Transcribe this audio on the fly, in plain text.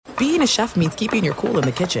being a chef means keeping your cool in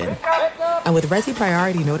the kitchen. And with Resi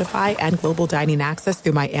Priority Notify and Global Dining Access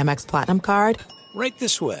through my Amex Platinum card, right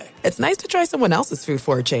this way. It's nice to try someone else's food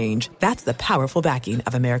for a change. That's the powerful backing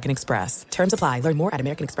of American Express. Terms apply. Learn more at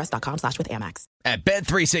americanexpress.com/withAmex. At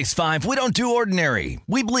Bet365, we don't do ordinary.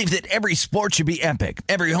 We believe that every sport should be epic.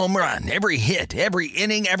 Every home run, every hit, every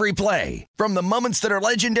inning, every play. From the moments that are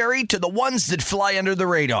legendary to the ones that fly under the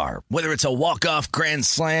radar. Whether it's a walk-off grand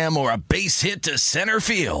slam or a base hit to center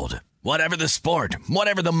field. Whatever the sport,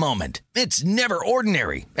 whatever the moment, it's never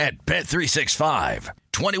ordinary at Bet365.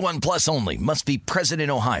 21 plus only. Must be present in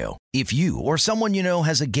Ohio. If you or someone you know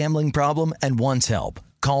has a gambling problem and wants help,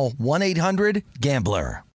 call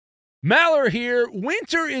 1-800-GAMBLER. Maller here.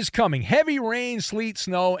 Winter is coming. Heavy rain, sleet,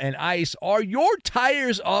 snow, and ice. Are your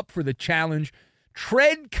tires up for the challenge?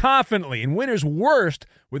 Tread confidently in winter's worst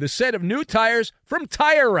with a set of new tires from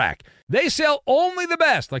Tire Rack. They sell only the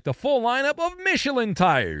best, like the full lineup of Michelin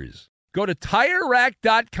tires. Go to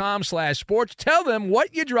TireRack.com/sports. Tell them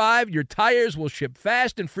what you drive. Your tires will ship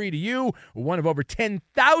fast and free to you. One of over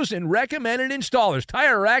 10,000 recommended installers.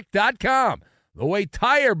 TireRack.com. The way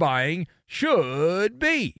tire buying should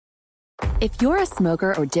be. If you're a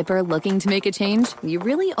smoker or dipper looking to make a change, you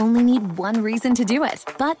really only need one reason to do it.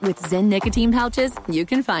 But with Zyn nicotine pouches, you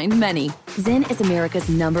can find many. Zyn is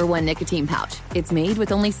America's #1 nicotine pouch. It's made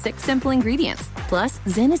with only 6 simple ingredients. Plus,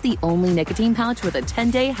 Zyn is the only nicotine pouch with a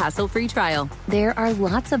 10-day hassle-free trial. There are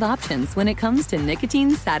lots of options when it comes to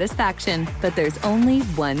nicotine satisfaction, but there's only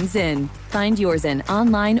one Zyn. Find your Zyn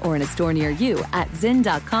online or in a store near you at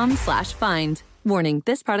zyn.com/find. Warning,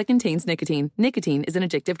 this product contains nicotine. Nicotine is an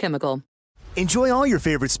addictive chemical. Enjoy all your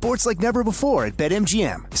favorite sports like never before at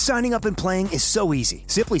BetMGM. Signing up and playing is so easy.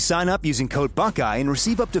 Simply sign up using code Buckeye and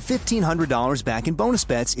receive up to $1,500 back in bonus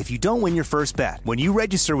bets if you don't win your first bet. When you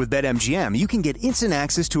register with BetMGM, you can get instant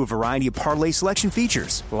access to a variety of parlay selection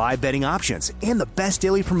features, live betting options, and the best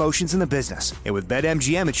daily promotions in the business. And with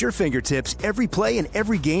BetMGM at your fingertips, every play and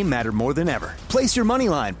every game matter more than ever. Place your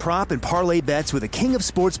moneyline, prop, and parlay bets with the king of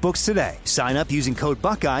sportsbooks today. Sign up using code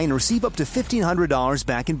Buckeye and receive up to $1,500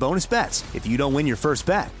 back in bonus bets if you don't win your first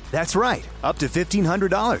bet. That's right, up to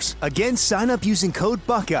 $1,500. Again, sign up using code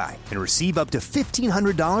Buckeye and receive up to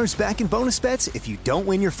 $1,500 back in bonus bets if you don't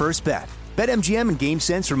win your first bet. BetMGM and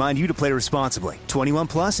GameSense remind you to play responsibly. 21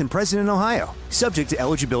 plus and present in Ohio. Subject to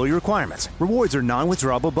eligibility requirements. Rewards are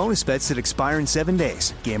non-withdrawable bonus bets that expire in 7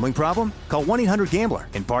 days. Gambling problem? Call 1-800-GAMBLER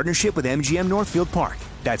in partnership with MGM Northfield Park.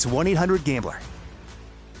 That's 1-800-GAMBLER.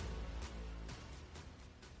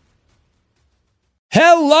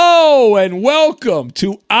 Hello and welcome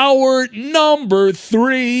to our number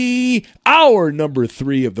three of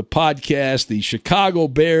the podcast, the Chicago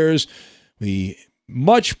Bears, the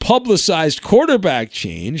much publicized quarterback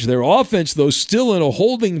change. Their offense, though, still in a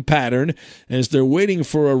holding pattern as they're waiting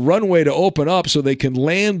for a runway to open up so they can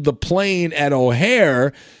land the plane at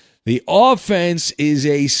O'Hare. The offense is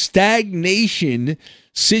a stagnation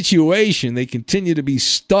situation. They continue to be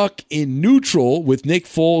stuck in neutral with Nick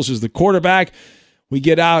Foles as the quarterback. We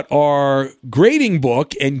get out our grading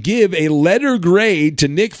book and give a letter grade to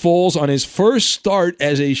Nick Foles on his first start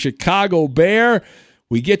as a Chicago Bear.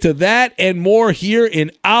 We get to that and more here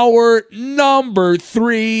in our number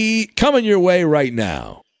three, coming your way right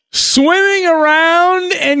now. Swimming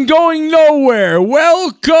around and going nowhere.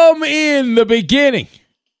 Welcome in the beginning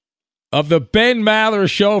of the Ben Maller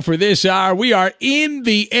Show for this hour. We are in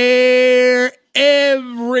the air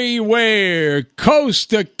everywhere,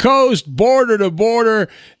 coast to coast, border to border,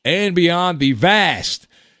 and beyond the vast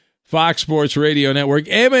Fox Sports Radio Network,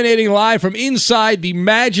 emanating live from inside the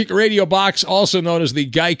Magic Radio Box, also known as the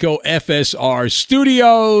Geico FSR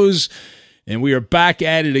Studios. And we are back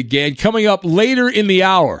at it again. Coming up later in the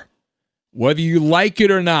hour, whether you like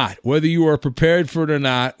it or not, whether you are prepared for it or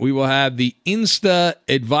not, we will have the Insta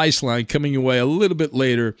Advice Line coming your way a little bit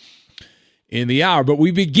later in the hour. But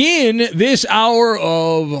we begin this hour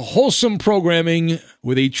of wholesome programming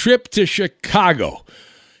with a trip to Chicago.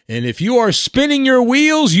 And if you are spinning your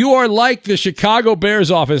wheels, you are like the Chicago Bears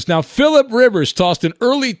offense. Now, Phillip Rivers tossed an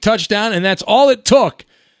early touchdown, and that's all it took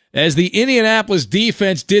as the Indianapolis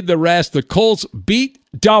defense did the rest. The Colts beat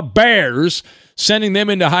the Bears, sending them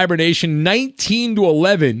into hibernation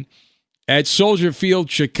 19-11 at Soldier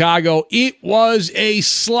Field, Chicago. It was a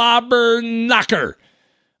slobber knocker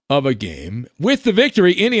of a game. With the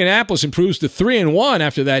victory, Indianapolis improves to 3-1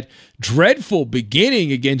 after that dreadful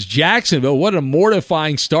beginning against Jacksonville. What a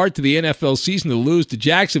mortifying start to the NFL season to lose to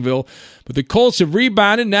Jacksonville. But the Colts have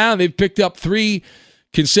rebounded now. They've picked up 3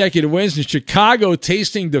 consecutive wins. In Chicago,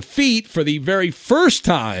 tasting defeat for the very first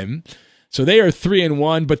time So they are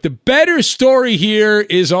 3-1. But the better story here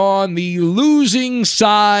is on the losing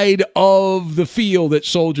side of the field at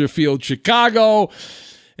Soldier Field, Chicago.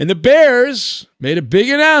 And the Bears made a big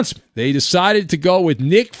announcement. They decided to go with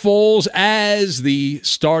Nick Foles as the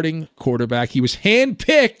starting quarterback. He was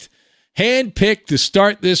handpicked to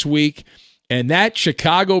start this week. And that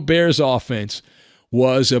Chicago Bears offense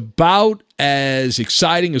was about as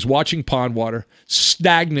exciting as watching pond water.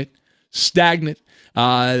 Stagnant.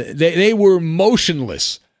 They were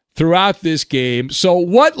motionless throughout this game. So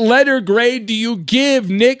what letter grade do you give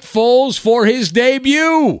Nick Foles for his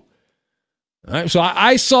debut? All right, so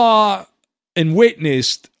I saw and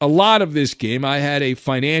witnessed a lot of this game. I had a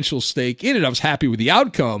financial stake in it. I was happy with the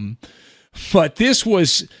outcome. But this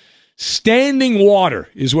was standing water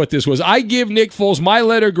is what this was. I give Nick Foles, my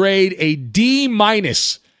letter grade, a D-.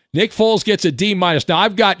 Nick Foles gets a D-. Now,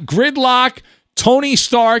 I've got Gridlock, Tony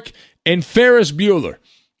Stark, and Ferris Bueller.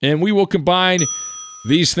 And we will combine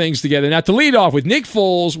these things together. Now, to lead off with, Nick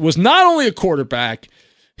Foles was not only a quarterback,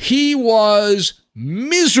 he was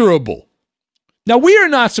miserable. Now, we are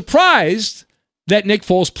not surprised that Nick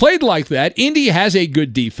Foles played like that. Indy has a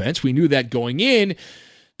good defense. We knew that going in.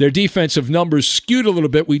 Their defensive numbers skewed a little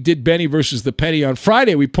bit. We did Benny versus the Penny on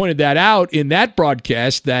Friday. We pointed that out in that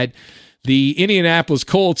broadcast that the Indianapolis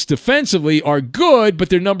Colts defensively are good, but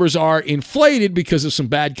their numbers are inflated because of some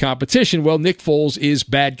bad competition. Well, Nick Foles is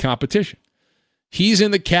bad competition. He's in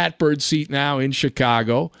the catbird seat now in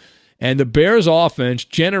Chicago, and the Bears offense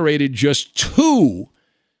generated just 2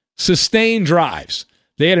 sustained drives.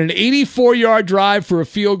 They had an 84-yard drive for a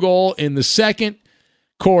field goal in the second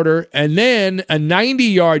quarter, and then a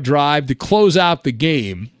 90-yard drive to close out the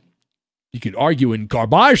game. You could argue in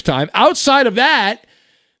garbage time. Outside of that,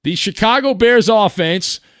 the Chicago Bears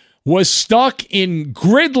offense was stuck in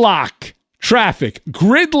gridlock traffic,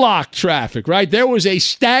 right? There was a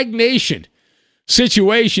stagnation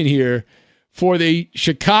situation here for the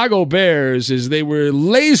Chicago Bears as they were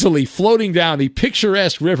lazily floating down the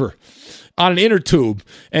picturesque river on an inner tube,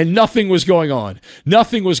 and nothing was going on.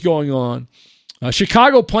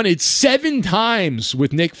 Chicago punted 7 times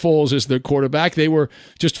with Nick Foles as their quarterback. They were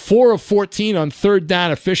just 4 of 14 on third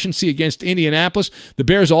down efficiency against Indianapolis. The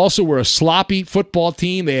Bears also were a sloppy football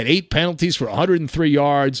team. They had 8 penalties for 103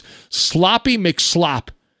 yards. Sloppy McSlop.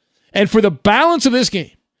 And for the balance of this game,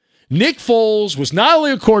 Nick Foles was not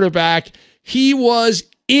only a quarterback, he was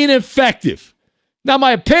ineffective. Now,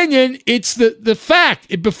 my opinion, it's the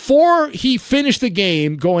fact. Before he finished the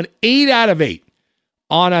game going 8 out of 8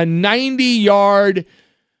 on a 90-yard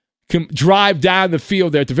drive down the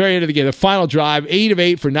field there at the very end of the game, the final drive, 8 of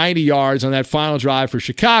 8 for 90 yards on that final drive for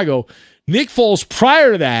Chicago. Nick Foles,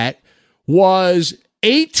 prior to that, was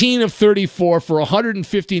 18 of 34 for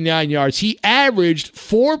 159 yards. He averaged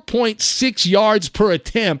 4.6 yards per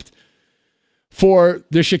attempt for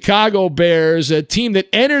the Chicago Bears, a team that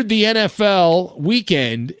entered the NFL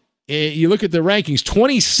weekend. You look at the rankings,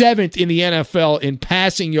 27th in the NFL in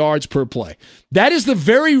passing yards per play. That is the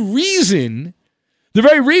very reason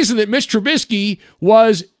that Mitch Trubisky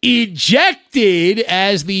was ejected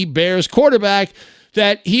as the Bears quarterback,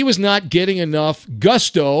 that he was not getting enough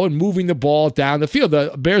gusto and moving the ball down the field.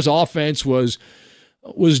 The Bears offense was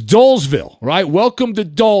Dolesville, right? Welcome to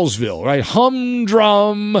Dolesville, right?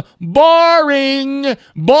 Humdrum, boring,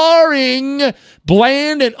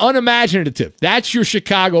 bland, and unimaginative. That's your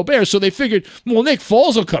Chicago Bears. So they figured, well, Nick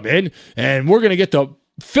Foles will come in, and we're going to get the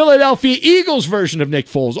Philadelphia Eagles version of Nick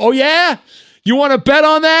Foles. Oh, yeah? You want to bet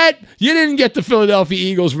on that? You didn't get the Philadelphia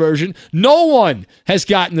Eagles version. No one has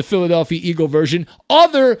gotten the Philadelphia Eagle version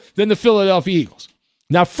other than the Philadelphia Eagles.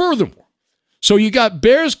 Now, furthermore, so you got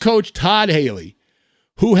Bears coach Todd Haley,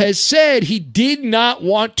 who has said he did not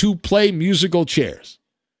want to play musical chairs.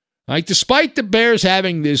 Like, despite the Bears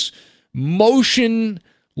having this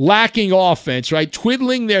motion-lacking offense, right,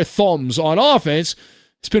 twiddling their thumbs on offense,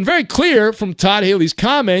 it's been very clear from Todd Haley's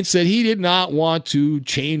comments that he did not want to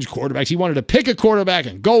change quarterbacks. He wanted to pick a quarterback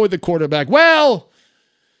and go with the quarterback. Well,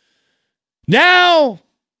 now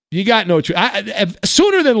you got no choice.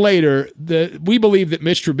 Sooner than later, we believe that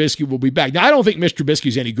Mitch Trubisky will be back. Now, I don't think Mitch Trubisky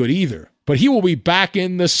is any good either, but he will be back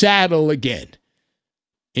in the saddle again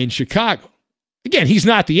in Chicago. Again, he's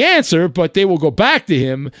not the answer, but they will go back to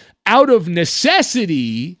him. Out of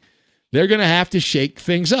necessity, they're going to have to shake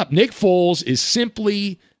things up. Nick Foles is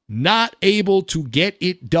simply not able to get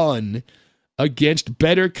it done against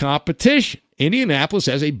better competition. Indianapolis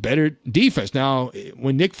has a better defense. Now,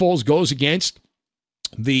 when Nick Foles goes against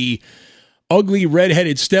the ugly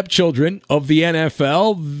redheaded stepchildren of the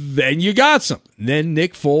NFL, then you got something. Then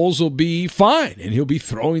Nick Foles will be fine, and he'll be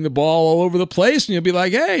throwing the ball all over the place, and you'll be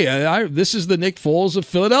like, hey, this is the Nick Foles of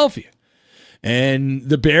Philadelphia. And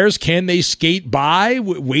the Bears, can they skate by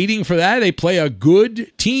waiting for that? They play a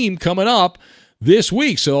good team coming up this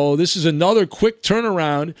week. So this is another quick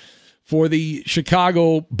turnaround for the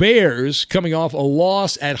Chicago Bears coming off a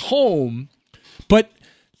loss at home. But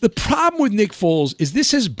the problem with Nick Foles is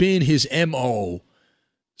this has been his MO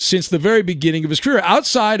since the very beginning of his career,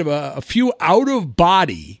 outside of a few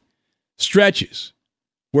out-of-body stretches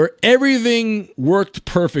where everything worked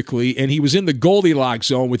perfectly and he was in the Goldilocks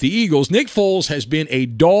zone with the Eagles. Nick Foles has been a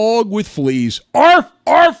dog with fleas. Arf,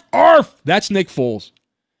 arf, arf. That's Nick Foles.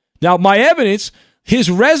 Now, my evidence, his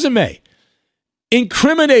resume,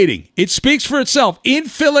 incriminating. It speaks for itself. In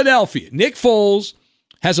Philadelphia, Nick Foles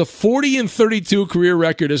has a 40-32 career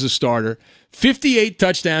record as a starter, 58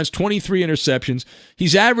 touchdowns, 23 interceptions.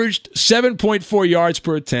 He's averaged 7.4 yards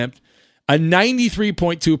per attempt, a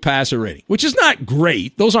 93.2 passer rating, which is not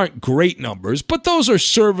great. Those aren't great numbers, but those are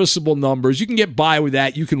serviceable numbers. You can get by with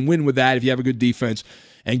that. You can win with that if you have a good defense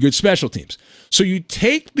and good special teams. So you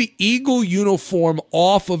take the Eagle uniform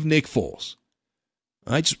off of Nick Foles.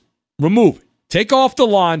 All right, just remove it. Take off the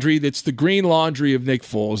laundry. That's the green laundry of Nick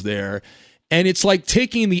Foles there. And it's like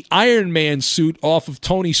taking the Iron Man suit off of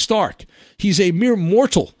Tony Stark. He's a mere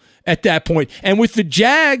mortal at that point. And with the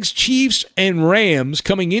Jags, Chiefs, and Rams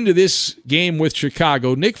coming into this game with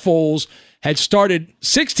Chicago, Nick Foles had started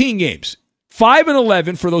 16 games,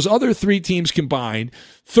 5-11 for those other three teams combined,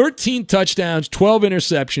 13 touchdowns, 12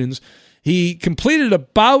 interceptions. He completed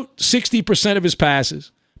about 60% of his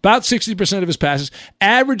passes,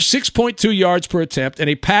 averaged 6.2 yards per attempt, and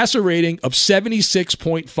a passer rating of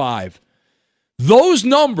 76.5. Those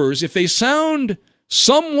numbers, if they sound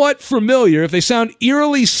somewhat familiar, if they sound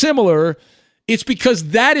eerily similar, it's because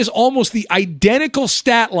that is almost the identical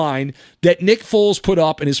stat line that Nick Foles put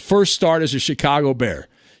up in his first start as a Chicago Bear.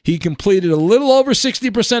 He completed a little over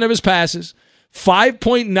 60% of his passes,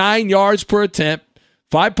 5.9 yards per attempt,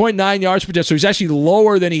 so he's actually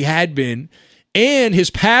lower than he had been, and his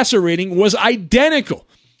passer rating was identical,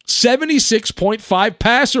 76.5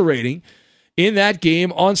 passer rating in that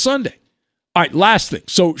game on Sunday. All right, last thing.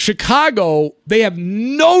 So Chicago, they have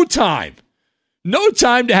no time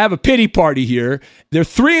to have a pity party here. They're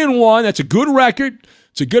 3-1. That's a good record.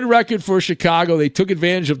 It's a good record for Chicago. They took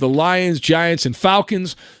advantage of the Lions, Giants, and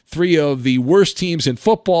Falcons, three of the worst teams in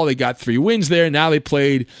football. They got 3 wins there. Now they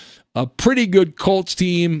played a pretty good Colts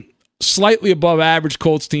team, slightly above average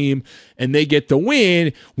Colts team, and they get the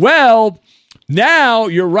win. Well, now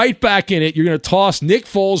you're right back in it. You're going to toss Nick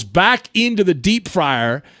Foles back into the deep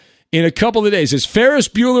fryer in a couple of days. As Ferris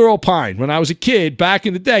Bueller opined when I was a kid back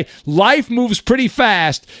in the day, life moves pretty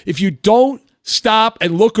fast. If you don't stop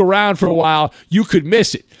and look around for a while, you could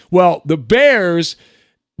miss it. Well, the Bears,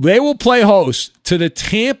 they will play host to the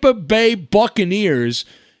Tampa Bay Buccaneers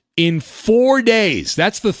in 4 days.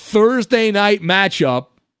 That's the Thursday night matchup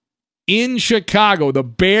in Chicago, the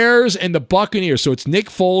Bears and the Buccaneers. So it's Nick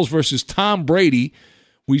Foles versus Tom Brady.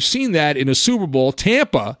 We've seen that in a Super Bowl.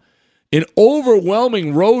 Tampa, an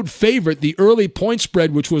overwhelming road favorite, the early point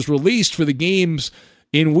spread, which was released for the games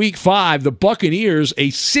in Week 5. The Buccaneers, a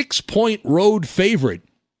 6-point road favorite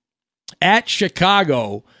at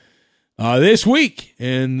Chicago this week.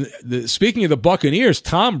 And speaking of the Buccaneers,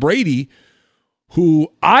 Tom Brady,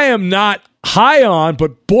 who I am not high on,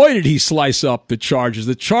 but boy, did he slice up the Chargers.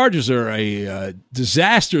 The Chargers are a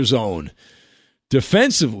disaster zone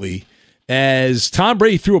defensively. As Tom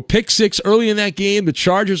Brady threw a pick six early in that game, the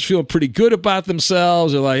Chargers feel pretty good about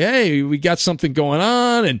themselves. They're like, hey, we got something going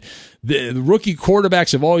on. And the rookie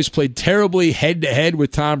quarterbacks have always played terribly head-to-head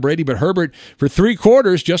with Tom Brady. But Herbert, for 3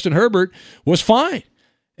 quarters, Justin Herbert was fine.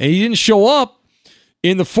 And he didn't show up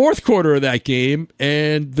in the fourth quarter of that game.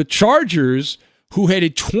 And the Chargers, who had a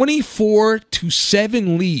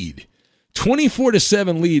 24-7 lead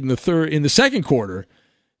in the second quarter,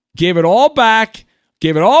 gave it all back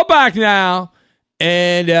now,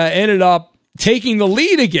 and ended up taking the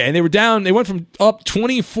lead again. They were down. They went from up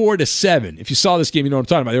 24-7. If you saw this game, you know what I'm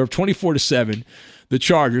talking about. They were up 24-7, the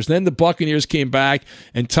Chargers. Then the Buccaneers came back,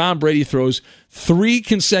 and Tom Brady throws 3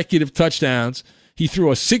 consecutive touchdowns. He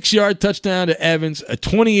threw a 6-yard touchdown to Evans, a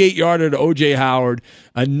 28-yarder to O.J. Howard,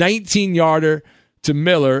 a 19-yarder to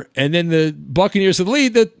Miller, and then the Buccaneers had the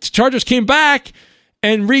lead. The Chargers came back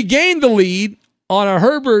and regained the lead on a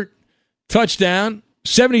Herbert touchdown.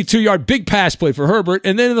 72-yard big pass play for Herbert.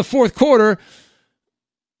 And then in the fourth quarter,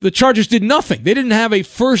 the Chargers did nothing. They didn't have a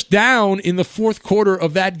first down in the fourth quarter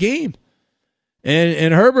of that game.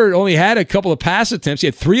 And Herbert only had a couple of pass attempts. He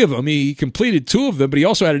had 3 of them. He completed 2 of them, but he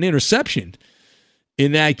also had an interception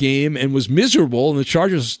in that game and was miserable, and the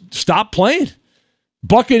Chargers stopped playing.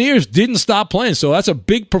 Buccaneers didn't stop playing. So that's a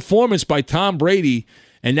big performance by Tom Brady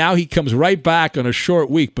and now he comes right back on a short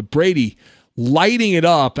week. But Brady lighting it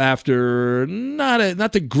up after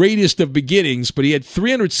not the greatest of beginnings, but he had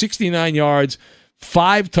 369 yards,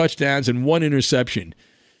 5 touchdowns, and 1 interception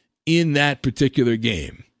in that particular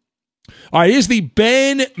game. All right, here's the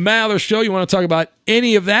Ben Maller Show. You want to talk about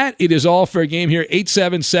any of that? It is all fair game here.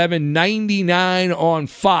 877-99 on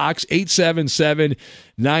Fox,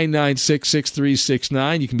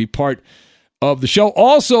 877-996-6369. You can be part of the show.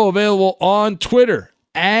 Also available on Twitter,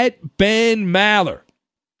 at Ben Maller.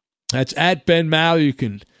 That's at Ben Maller. You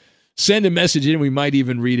can send a message in. We might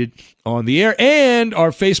even read it on the air. And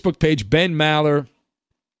our Facebook page, Ben Maller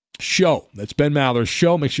Show. That's Ben Maller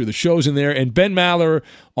Show. Make sure the show's in there. And Ben Maller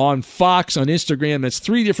on Fox, on Instagram. That's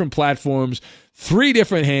 3 different platforms, 3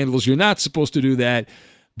 different handles. You're not supposed to do that,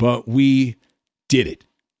 but we did it.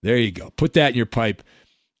 There you go. Put that in your pipe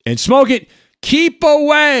and smoke it. Keep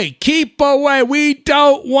away. Keep away. We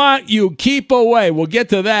don't want you. Keep away. We'll get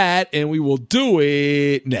to that, and we will do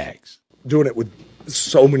it next. Doing it with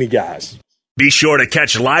so many guys. Be sure to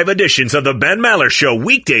catch live editions of the Ben Maller Show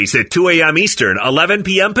weekdays at 2 a.m. Eastern, 11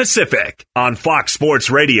 p.m. Pacific on Fox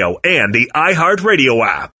Sports Radio and the iHeartRadio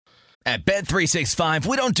app. At Bet365,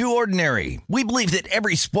 we don't do ordinary. We believe that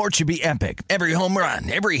every sport should be epic. Every home run,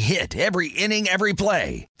 every hit, every inning, every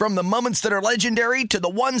play. From the moments that are legendary to the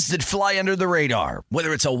ones that fly under the radar.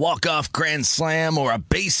 Whether it's a walk-off grand slam or a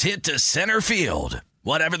base hit to center field.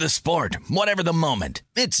 Whatever the sport, whatever the moment,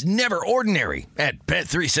 it's never ordinary at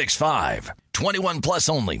Bet365. 21 plus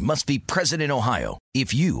only. Must be present in Ohio.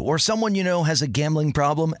 If you or someone you know has a gambling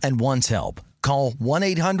problem and wants help, call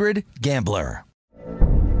 1-800-GAMBLER.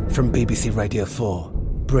 From BBC Radio 4,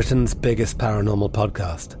 Britain's biggest paranormal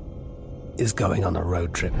podcast is going on a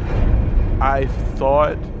road trip. I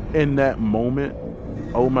thought in that moment,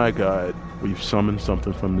 oh my God, we've summoned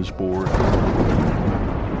something from this board.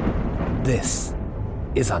 This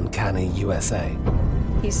is Uncanny USA.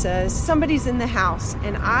 He says, somebody's in the house,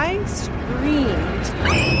 and I screamed.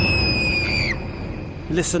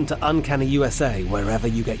 Listen to Uncanny USA wherever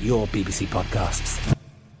you get your BBC podcasts,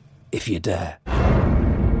 if you dare.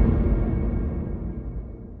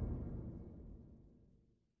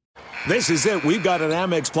 This is it. We've got an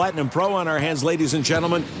Amex Platinum Pro on our hands, ladies and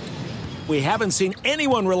gentlemen. We haven't seen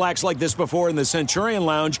anyone relax like this before in the Centurion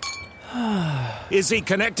Lounge. Is he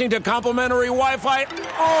connecting to complimentary Wi-Fi?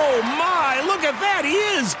 Oh, my! Look at that! He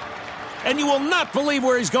is! And you will not believe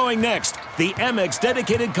where he's going next. The Amex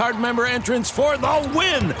dedicated card member entrance for the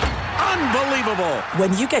win! Unbelievable!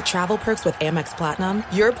 When you get travel perks with Amex Platinum,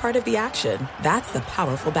 you're part of the action. That's the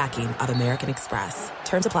powerful backing of American Express.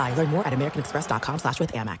 Terms apply. Learn more at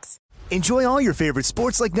americanexpress.com/withAmex. Enjoy all your favorite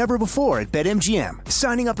sports like never before at BetMGM.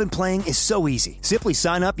 Signing up and playing is so easy. Simply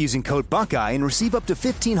sign up using code Buckeye and receive up to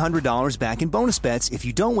 $1,500 back in bonus bets if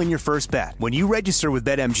you don't win your first bet. When you register with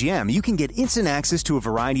BetMGM, you can get instant access to a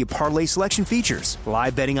variety of parlay selection features,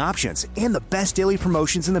 live betting options, and the best daily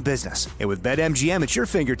promotions in the business. And with BetMGM at your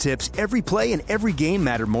fingertips, every play and every game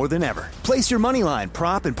matter more than ever. Place your moneyline,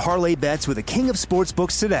 prop, and parlay bets with the king of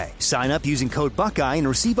sportsbooks today. Sign up using code Buckeye and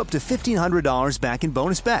receive up to $1,500 back in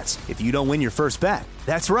bonus bets if you don't win your first bet.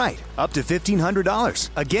 That's right, up to $1,500.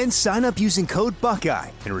 Again, sign up using code Buckeye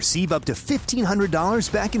and receive up to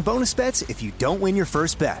 $1,500 back in bonus bets if you don't win your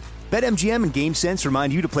first bet. BetMGM and GameSense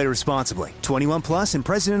remind you to play responsibly. 21 plus and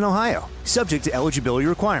present in Ohio. Subject to eligibility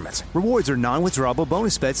requirements. Rewards are non-withdrawable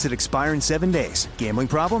bonus bets that expire in 7 days. Gambling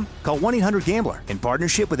problem? Call 1-800-GAMBLER in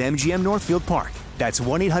partnership with MGM Northfield Park. That's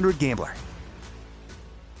 1-800-GAMBLER.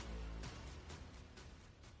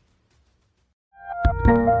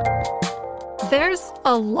 There's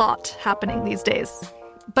a lot happening these days,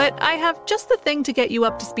 but I have just the thing to get you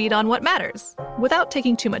up to speed on what matters, without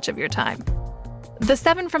taking too much of your time. The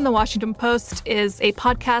 7 from the Washington Post is a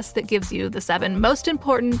podcast that gives you the 7 most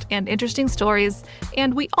important and interesting stories,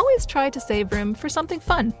 and we always try to save room for something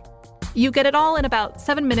fun. You get it all in about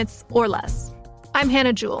 7 minutes or less. I'm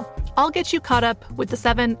Hannah Jewell. I'll get you caught up with the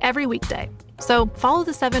 7 every weekday, so follow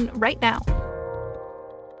the 7 right now.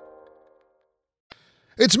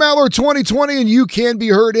 It's Maller 2020, and you can be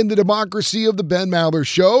heard in the democracy of the Ben Maller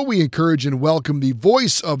Show. We encourage and welcome the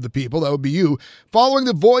voice of the people, that would be you, following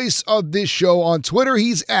the voice of this show on Twitter.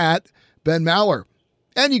 He's at Ben Maller.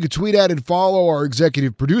 And you can tweet at and follow our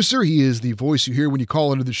executive producer. He is the voice you hear when you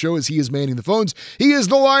call into the show as he is manning the phones. He is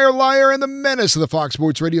the liar, and the menace of the Fox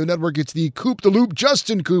Sports Radio Network. It's the Coop the Loop,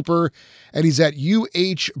 Justin Cooper, and he's at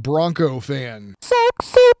UH Bronco Fan.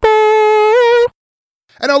 Sexy boy.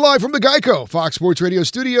 And now live from the Geico Fox Sports Radio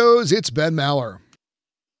studios, it's Ben Maller.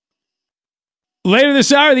 Later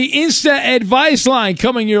this hour, the Insta advice line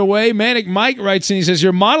coming your way. Manic Mike writes in, he says,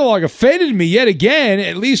 your monologue offended me yet again,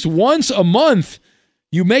 at least once a month.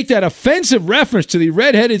 You make that offensive reference to the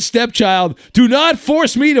redheaded stepchild. Do not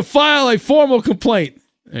force me to file a formal complaint.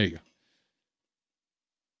 There you go.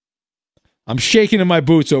 I'm shaking in my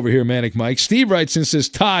boots over here, Manic Mike. Steve writes and says,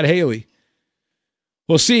 Todd Haley.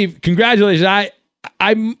 Well, Steve, congratulations.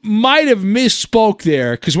 I might have misspoke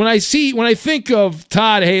there because when I think of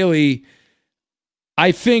Todd Haley,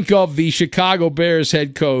 I think of the Chicago Bears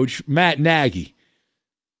head coach, Matt Nagy.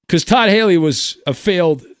 Because Todd Haley was a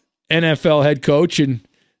failed NFL head coach, and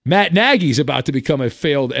Matt Nagy's about to become a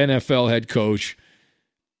failed NFL head coach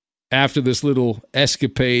after this little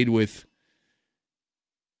escapade with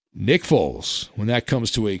Nick Foles when that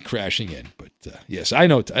comes to a crashing end. But yes, I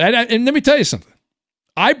know. And let me tell you something.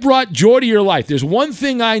 I brought joy to your life. There's one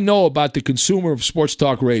thing I know about the consumer of sports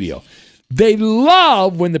talk radio. They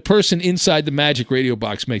love when the person inside the magic radio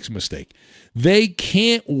box makes a mistake. They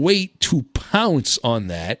can't wait to pounce on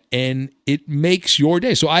that, and it makes your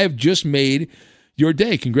day. So I have just made your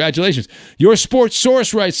day. Congratulations. Your sports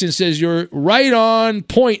source writes and says, you're right on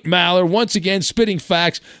point, Maller. Once again, spitting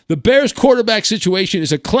facts. The Bears quarterback situation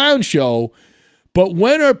is a clown show, but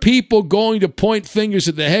when are people going to point fingers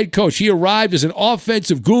at the head coach? He arrived as an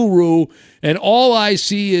offensive guru, and all I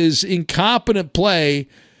see is incompetent play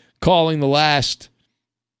calling the last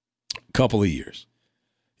couple of years.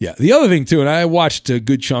 Yeah, the other thing, too, and I watched a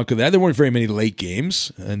good chunk of that. There weren't very many late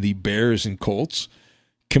games, and the Bears and Colts.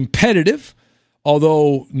 Competitive,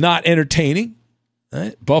 although not entertaining.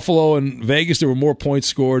 Right? Buffalo and Vegas, there were more points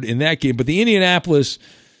scored in that game. But the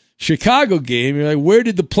Indianapolis-Chicago game, you're like, where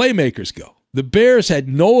did the playmakers go? The Bears had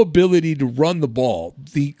no ability to run the ball.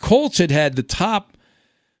 The Colts had the top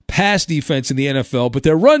pass defense in the NFL, but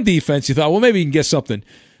their run defense, you thought, well, maybe you can get something.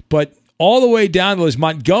 But all the way down to this,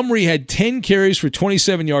 Montgomery had 10 carries for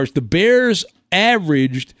 27 yards. The Bears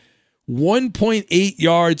averaged 1.8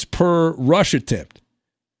 yards per rush attempt.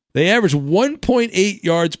 They averaged 1.8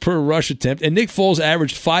 yards per rush attempt, and Nick Foles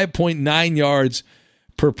averaged 5.9 yards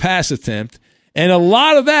per pass attempt. And a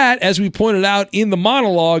lot of that, as we pointed out in the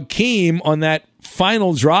monologue, came on that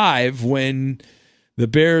final drive when the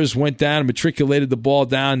Bears went down and matriculated the ball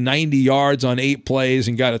down 90 yards on 8 plays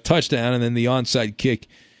and got a touchdown, and then the onside kick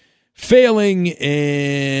failing,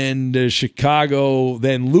 and Chicago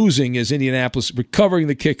then losing as Indianapolis recovering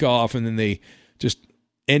the kickoff, and then they just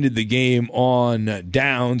ended the game on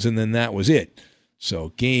downs, and then that was it.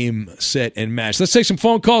 So game, set, and match. Let's take some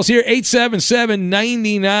phone calls here.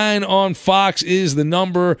 877-99 on Fox is the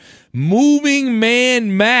number. Moving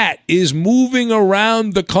Man Matt is moving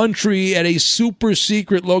around the country at a super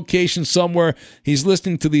secret location somewhere. He's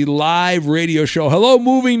listening to the live radio show. Hello,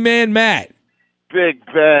 Moving Man Matt. Big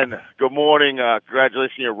Ben, good morning.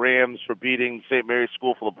 Congratulations to your Rams for beating St. Mary's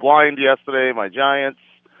School for the Blind yesterday, my Giants.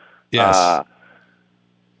 Yes. Yeah,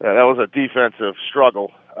 that was a defensive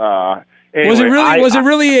struggle. Anyway, was it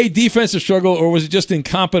really a defensive struggle, or was it just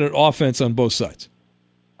incompetent offense on both sides?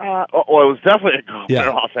 Well, it was definitely a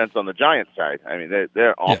incompetent offense on the Giants side. I mean,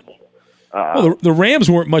 they're awful. Well, the Rams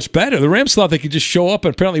weren't much better. The Rams thought they could just show up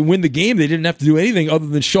and apparently win the game. They didn't have to do anything other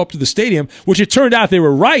than show up to the stadium, which it turned out they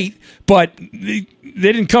were right, but they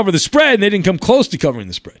didn't cover the spread, and they didn't come close to covering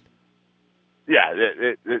the spread. Yeah,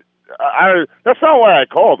 that's not why I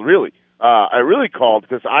called, really. I really called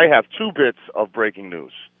because I have 2 bits of breaking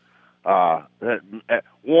news.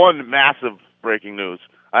 One massive breaking news,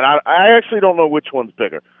 and I actually don't know which one's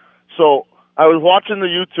bigger. So I was watching the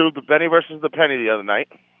YouTube, the Benny versus the Penny, the other night.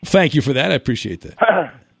 Thank you for that. I appreciate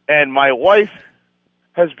that. And my wife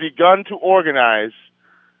has begun to organize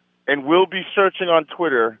and will be searching on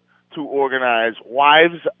Twitter to organize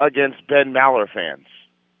Wives Against Ben Maller fans.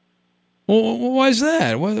 Well, why is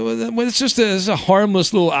that? Well, it's just a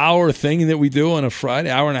harmless little hour thing that we do on a Friday,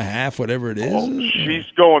 hour and a half, whatever it is. Oh, she's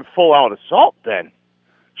going full out assault, Ben.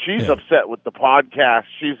 She's upset with the podcast.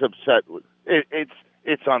 She's upset with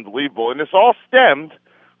it's unbelievable. And this all stemmed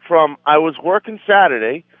from I was working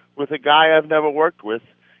Saturday with a guy I've never worked with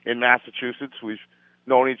in Massachusetts. We've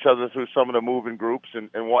known each other through some of the moving groups and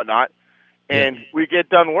whatnot. And we get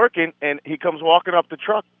done working, and he comes walking up the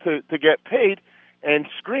truck to get paid and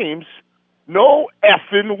screams, "No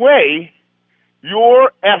effing way!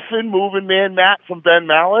 You're effing Moving Man Matt from Ben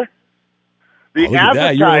Maller." The look at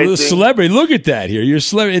that. You're a little celebrity. Look at that here. You're a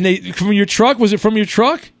celebrity. And from your truck? Was it from your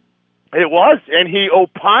truck? It was, and he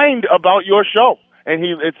opined about your show. And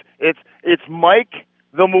it's Mike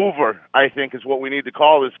the Mover, I think, is what we need to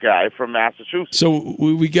call this guy from Massachusetts. So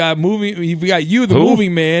we got you, the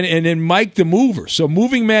Moving Man, and then Mike the Mover. So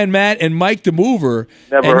Moving Man Matt and Mike the Mover.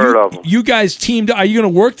 Never heard of him. You guys teamed. Are you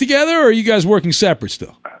going to work together, or are you guys working separate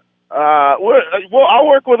still? Well, I'll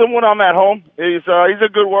work with him when I'm at home. He's a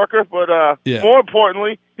good worker, but more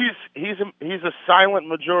importantly, he's a silent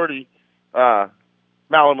majority Maller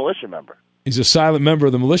militia member. He's a silent member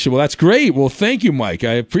of the militia. Well, that's great. Well, thank you, Mike.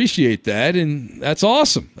 I appreciate that, and that's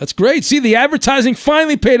awesome. That's great. See, the advertising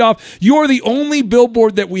finally paid off. You're the only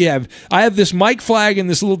billboard that we have. I have this Mike flag in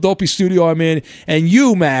this little dopey studio I'm in, and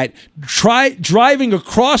you, Matt, driving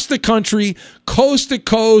across the country, coast to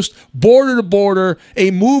coast, border to border, a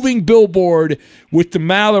moving billboard with the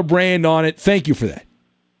Maller brand on it. Thank you for that.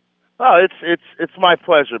 Oh, it's my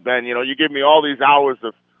pleasure, Ben. You know, you give me all these hours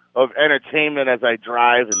of entertainment as I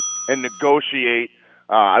drive and negotiate.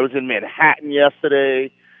 I was in Manhattan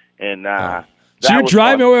yesterday, and so you're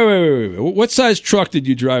driving. Wait. What size truck did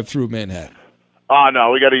you drive through Manhattan? Oh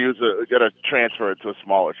no, we got to transfer it to a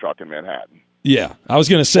smaller truck in Manhattan. Yeah, I was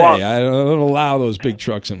going to say I don't allow those big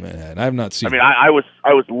trucks in Manhattan. I have not seen. I mean, I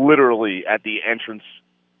was literally at the entrance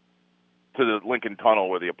to the Lincoln Tunnel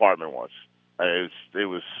where the apartment was. It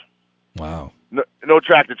was wow. No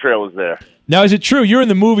tractor trailers there. Now, is it true? You're in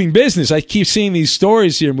the moving business. I keep seeing these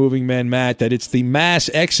stories here, Moving Man Matt, that it's the mass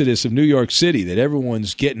exodus of New York City, that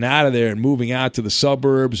everyone's getting out of there and moving out to the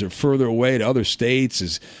suburbs or further away to other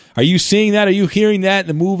states. Are you seeing that? Are you hearing that in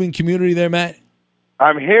the moving community there, Matt?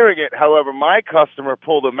 I'm hearing it. However, my customer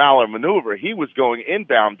pulled a Maller maneuver. He was going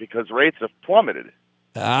inbound because rates have plummeted.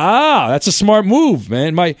 Ah, that's a smart move,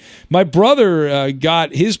 man. My brother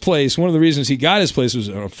got his place. One of the reasons he got his place was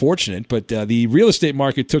unfortunate, but the real estate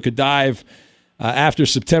market took a dive after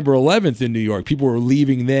September 11th in New York. People were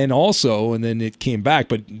leaving then also, and then it came back.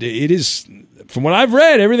 But it is, from what I've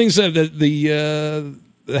read, everything's the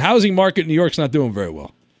housing market in New York's not doing very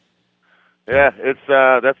well. Yeah,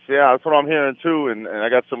 that's what I'm hearing too. And I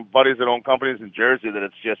got some buddies that own companies in Jersey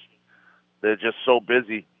that they're just so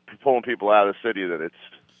busy pulling people out of the city that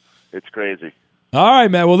it's crazy. All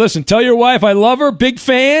right, man. Well, listen, tell your wife I love her, big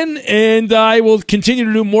fan, and I will continue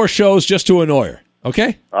to do more shows just to annoy her.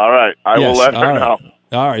 Okay? All right. I will let her know.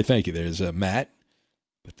 All right, thank you. There's Matt.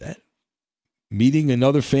 But that meeting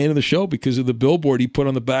another fan of the show because of the billboard he put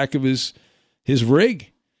on the back of his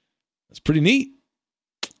rig. That's pretty neat.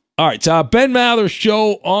 All right, Ben Maller's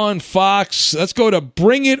show on Fox. Let's go to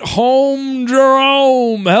Bring It Home,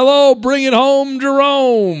 Jerome. Hello, Bring It Home,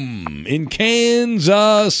 Jerome, in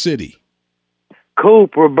Kansas City.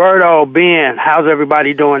 Coop, Roberto, Ben, how's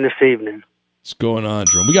everybody doing this evening? What's going on,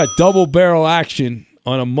 Jerome? We got double barrel action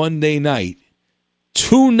on a Monday night.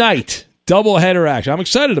 Two-night doubleheader action. I'm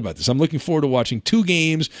excited about this. I'm looking forward to watching two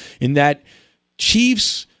games in that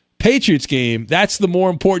Chiefs-Patriots game. That's the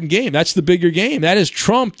more important game. That's the bigger game. That has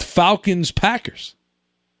trumped Falcons-Packers.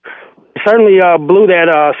 Certainly blew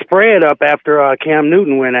that spread up after Cam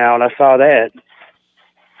Newton went out. I saw that.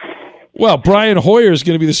 Well, Brian Hoyer is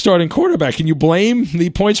going to be the starting quarterback. Can you blame the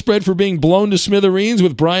point spread for being blown to smithereens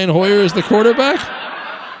with Brian Hoyer as the quarterback?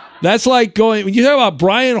 That's like when you talk about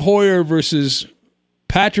Brian Hoyer versus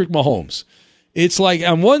Patrick Mahomes. It's like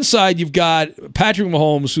on one side you've got Patrick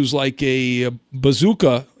Mahomes, who's like a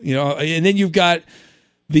bazooka, and then you've got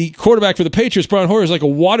the quarterback for the Patriots. Brian Hoyer is like a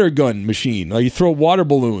water gun machine. Like you throw water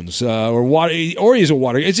balloons or he's a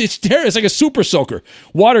water. It's terrible. It's like a super soaker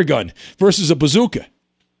water gun versus a bazooka.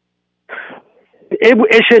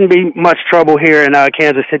 It shouldn't be much trouble here in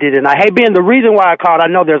Kansas City tonight. Hey, Ben, the reason why I called, I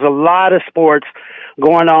know there's a lot of sports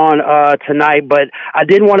going on tonight, but I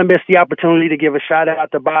didn't want to miss the opportunity to give a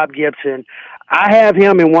shout-out to Bob Gibson. I have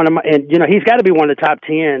him in he's got to be one of the top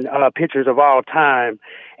 10 pitchers of all time,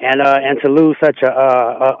 and to lose such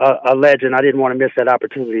a legend, I didn't want to miss that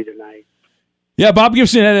opportunity tonight. Yeah, Bob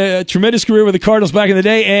Gibson had a tremendous career with the Cardinals back in the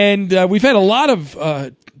day, and we've had a lot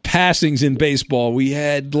of passings in baseball. We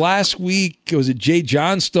had last week, was it Jay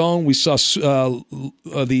Johnstone? We saw who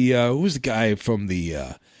was the guy from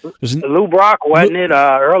the Lou Brock, wasn't it?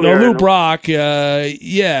 Earlier. No, Lou Brock.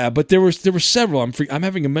 Yeah, but there were several. I'm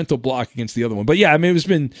having a mental block against the other one. But yeah, I mean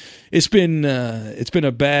it's been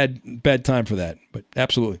a bad time for that. But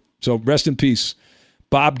absolutely. So rest in peace,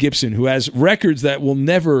 Bob Gibson, who has records that will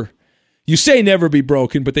never. You say never be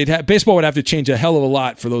broken, but baseball would have to change a hell of a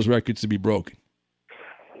lot for those records to be broken.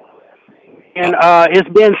 And it's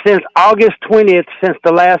been since August 20th since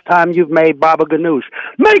the last time you've made Baba Ganoush.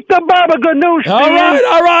 Make the Baba Ganoush,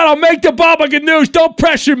 All right, I'll make the Baba Ganoush. Don't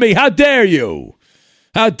pressure me. How dare you?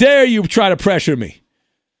 How dare you try to pressure me?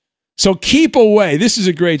 So keep away. This is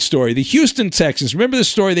a great story. The Houston Texans, remember the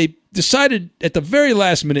story? They decided at the very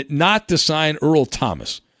last minute not to sign Earl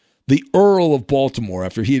Thomas, the Earl of Baltimore,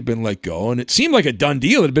 after he had been let go. And it seemed like a done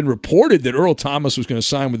deal. It had been reported that Earl Thomas was going to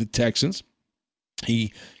sign with the Texans.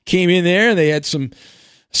 He came in there, and they had some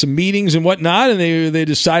some meetings and whatnot, and they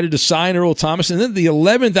decided to sign Earl Thomas. And then at the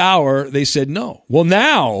 11th hour, they said no. Well,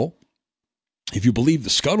 now, if you believe the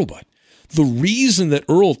scuttlebutt, the reason that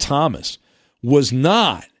Earl Thomas was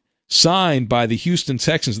not signed by the Houston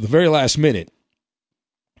Texans at the very last minute,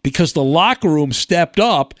 because the locker room stepped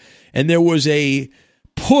up and there was a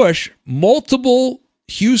push. Multiple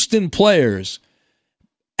Houston players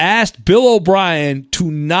asked Bill O'Brien to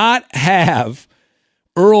not have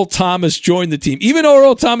Earl Thomas join the team. Even though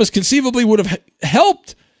Earl Thomas conceivably would have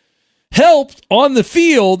helped on the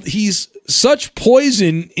field, he's such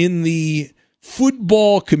poison in the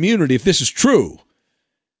football community, if this is true,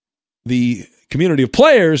 the community of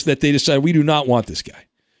players, that they decided we do not want this guy.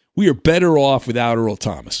 We are better off without Earl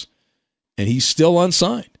Thomas. And he's still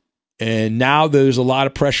unsigned. And now there's a lot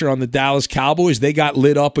of pressure on the Dallas Cowboys. They got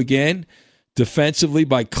lit up again defensively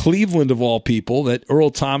by Cleveland, of all people, that Earl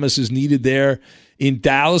Thomas is needed there in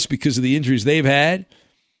Dallas because of the injuries they've had.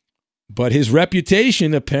 But his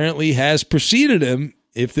reputation apparently has preceded him,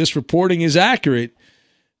 if this reporting is accurate,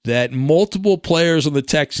 that multiple players on the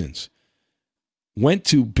Texans went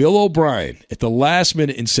to Bill O'Brien at the last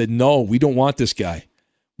minute and said, no, we don't want this guy.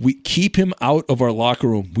 We keep him out of our locker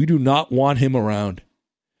room. We do not want him around.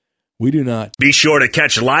 We do not. Be sure to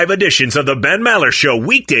catch live editions of the Ben Maller Show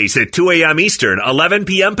weekdays at 2 a.m. Eastern, 11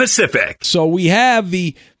 p.m. Pacific. So we have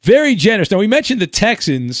the very generous. Now, we mentioned the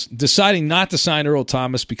Texans deciding not to sign Earl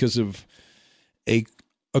Thomas because of a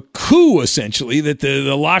coup, essentially, that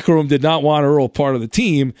the locker room did not want Earl part of the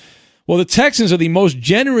team. Well, the Texans are the most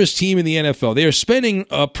generous team in the NFL. They are spending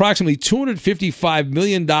approximately $255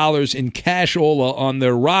 million in cashola on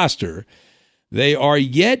their roster. They are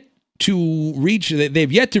yet to reach,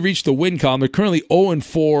 they've yet to reach the win column. They're currently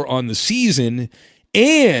 0-4 on the season,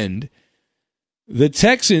 and the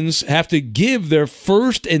Texans have to give their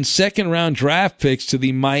first and second round draft picks to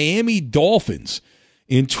the Miami Dolphins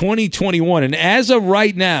in 2021. And as of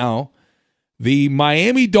right now, the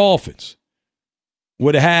Miami Dolphins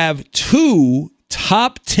would have 2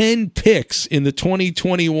 top 10 picks in the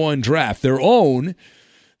 2021 draft, their own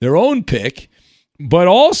pick, but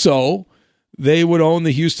also they would own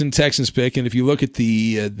the Houston Texans pick. And if you look at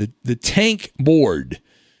the tank board,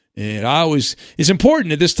 and it's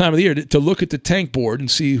important at this time of the year to look at the tank board and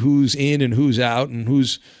see who's in and who's out and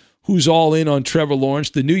who's all in on Trevor Lawrence.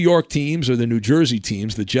 The New York teams or the New Jersey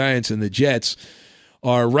teams, the Giants and the Jets,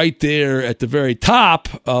 are right there at the very top,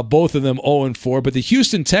 both of them 0-4. But the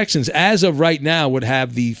Houston Texans, as of right now, would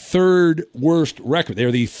have the third worst record. They're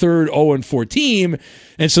the third 0-4 team.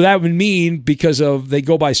 And so that would mean, because they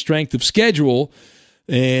go by strength of schedule,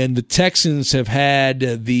 and the Texans have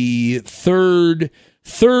had the third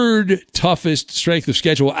toughest strength of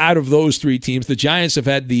schedule out of those 3 teams. The Giants have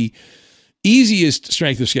had the easiest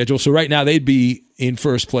strength of schedule. So right now they'd be in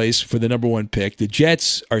first place for the number 1 pick. The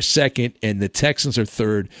Jets are second, and the Texans are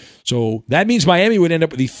third. So that means Miami would end up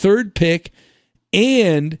with the 3rd pick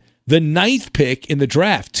and the 9th pick in the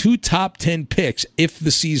draft. 2 top 10 picks if the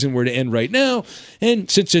season were to end right now. And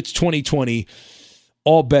since it's 2020,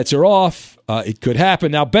 all bets are off. It could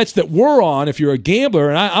happen. Now, bets that we're on, if you're a gambler,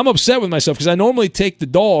 and I'm upset with myself because I normally take the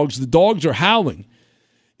dogs. The dogs are howling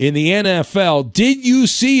in the NFL. Did you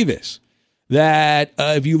see this? That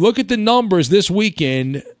if you look at the numbers this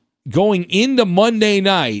weekend, going into Monday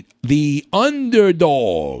night, the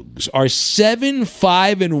underdogs are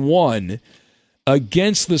 7-5-1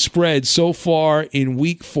 against the spread so far in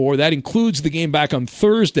Week 4. That includes the game back on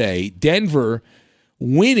Thursday. Denver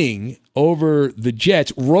winning over the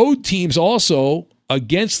Jets. Road teams also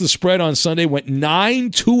against the spread on Sunday went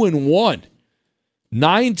 9-2-1.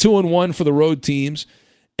 9-2-1 for the road teams,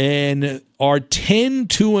 and are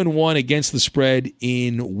 10-2-1 against the spread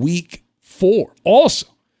in Week 4. Also,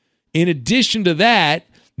 in addition to that,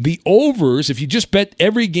 the overs, if you just bet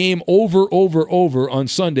every game over on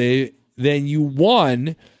Sunday, then you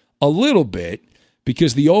won a little bit,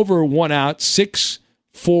 because the over won out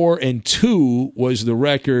 6-4-2 was the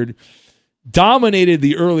record. Dominated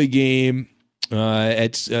the early game.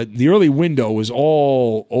 The early window was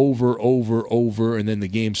all over, and then the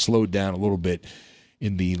game slowed down a little bit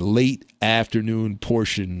in the late afternoon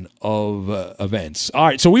portion of events. All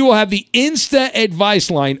right, so we will have the Insta Advice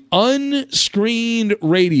Line, unscreened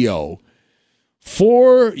radio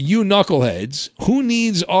for you knuckleheads. Who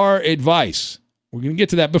needs our advice? We're going to get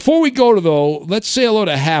to that. Before we go to, though, let's say hello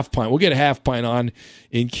to Half Pint. We'll get Half Pint on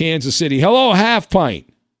in Kansas City. Hello, Half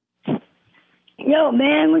Pint. Yo,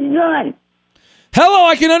 man, what you doing? Hello,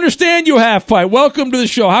 I can understand you, Half Pint. Welcome to the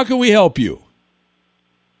show. How can we help you?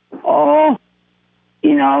 Oh,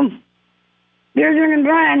 Beers and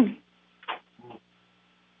Brian.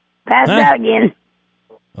 Passed out again.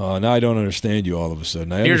 Oh, now I don't understand you all of a sudden.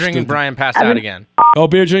 Beer drinking Brian passed out again. Oh,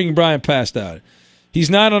 beer drinking Brian passed out. He's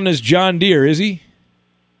not on his John Deere, is he?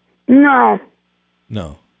 No.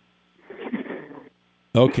 No.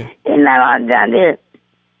 Okay. He's not on John Deere.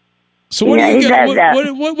 So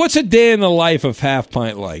what's a day in the life of Half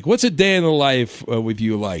Pint like? What's a day in the life with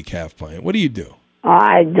you like, Half Pint? What do you do?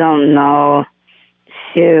 I don't know.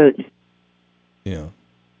 Shoot. Yeah.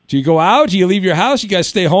 Do you go out? Do you leave your house? You guys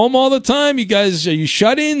stay home all the time? Are you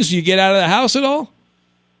shut-ins? Do you get out of the house at all?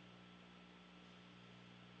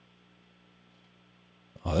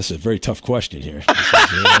 Oh, that's a very tough question here.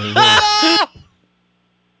 I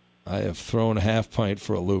have thrown Half Pint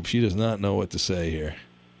for a loop. She does not know what to say here.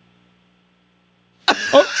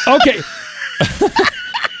 Oh, okay.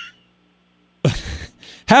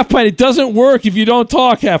 Half Pint, it doesn't work if you don't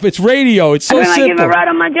talk, It's radio. It's so simple. I'm going to give a ride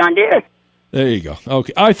on my John Deere. There you go.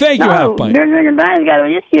 Okay. All right, thank you, Half Pint. Beer drinking Brian's got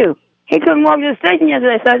an issue. He couldn't walk to the station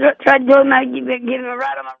yesterday, so I tried to do him, give him a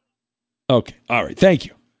ride on my... Okay. All right. Thank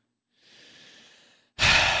you.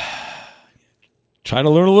 Trying to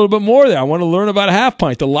learn a little bit more there. I want to learn about Half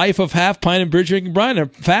Pint, the life of Half Pint and beer drinking Brian. I'm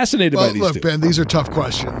fascinated by these two. Look, Ben, these are tough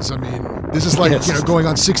questions. I mean, this is like going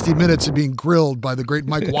on 60 Minutes and being grilled by the great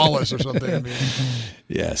Mike Wallace or something. I mean,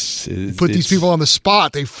 yes. Put these people on the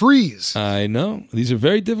spot. They freeze. I know. These are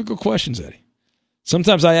very difficult questions, Eddie.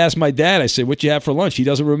 Sometimes I ask my dad, I say, what you have for lunch? He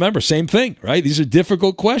doesn't remember. Same thing, right? These are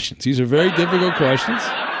difficult questions. These are very difficult questions.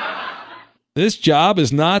 This job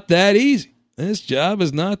is not that easy. This job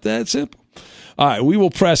is not that simple. All right, we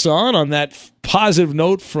will press on that positive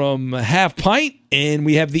note from Half Pint, and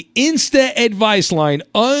we have the Insta Advice Line.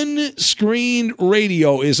 Unscreened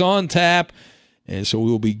radio is on tap, and so we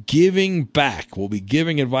will be giving back. We'll be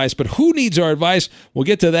giving advice, but who needs our advice? We'll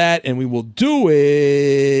get to that, and we will do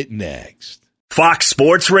it next. Fox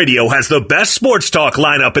Sports Radio has the best sports talk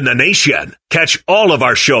lineup in the nation. Catch all of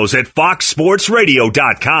our shows at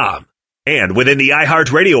foxsportsradio.com. And within the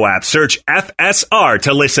iHeartRadio app, search FSR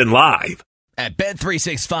to listen live. At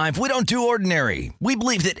Bet365, we don't do ordinary. We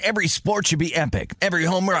believe that every sport should be epic. Every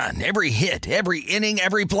home run, every hit, every inning,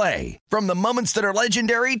 every play. From the moments that are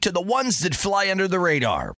legendary to the ones that fly under the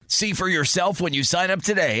radar. See for yourself when you sign up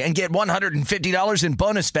today and get $150 in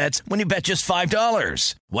bonus bets when you bet just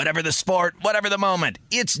 $5. Whatever the sport, whatever the moment,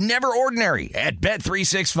 it's never ordinary at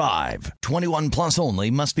Bet365. 21 plus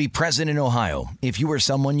only. Must be present in Ohio. If you or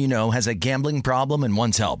someone you know has a gambling problem and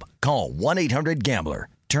wants help, call 1-800-GAMBLER.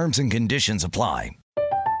 Terms and conditions apply.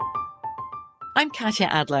 I'm Katya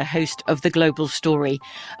Adler, host of The Global Story.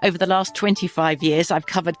 Over the last 25 years, I've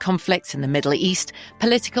covered conflicts in the Middle East,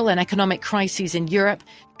 political and economic crises in Europe,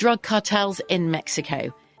 drug cartels in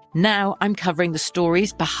Mexico. Now I'm covering the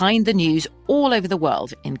stories behind the news all over the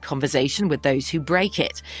world in conversation with those who break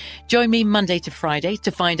it. Join me Monday to Friday to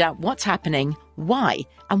find out what's happening, why,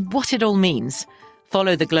 and what it all means.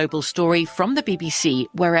 Follow The Global Story from the BBC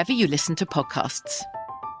wherever you listen to podcasts.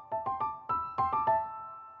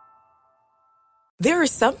 There are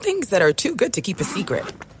some things that are too good to keep a secret.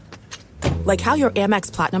 Like how your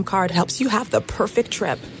Amex Platinum card helps you have the perfect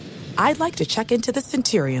trip. I'd like to check into the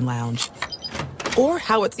Centurion Lounge. Or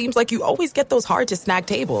how it seems like you always get those hard-to-snag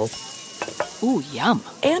tables. Ooh, yum.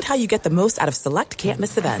 And how you get the most out of select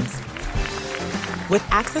can't-miss events. With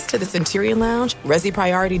access to the Centurion Lounge, Resi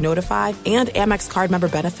Priority Notified, and Amex card member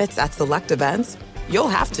benefits at select events, you'll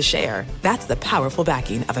have to share. That's the powerful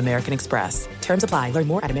backing of American Express. Terms apply. Learn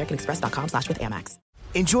more at americanexpress.com/withAmex.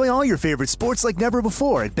 Enjoy all your favorite sports like never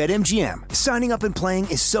before at BetMGM. Signing up and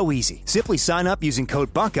playing is so easy. Simply sign up using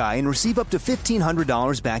code Buckeye and receive up to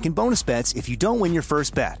 $1,500 back in bonus bets if you don't win your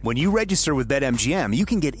first bet. When you register with BetMGM, you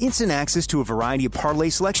can get instant access to a variety of parlay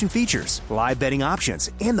selection features, live betting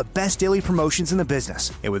options, and the best daily promotions in the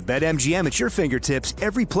business. And with BetMGM at your fingertips,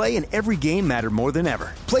 every play and every game matter more than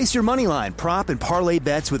ever. Place your moneyline, prop, and parlay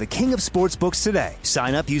bets with the king of sportsbooks today.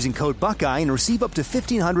 Sign up using code Buckeye and receive up to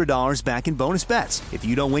 $1,500 back in bonus bets if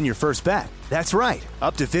you don't win your first bet. That's right,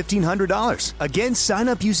 up to $1,500. Again, sign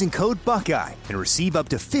up using code Buckeye and receive up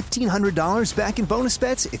to $1,500 back in bonus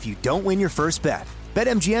bets if you don't win your first bet.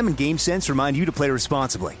 BetMGM and GameSense remind you to play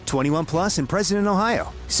responsibly. 21 plus and present in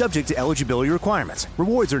Ohio. Subject to eligibility requirements.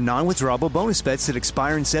 Rewards are non-withdrawable bonus bets that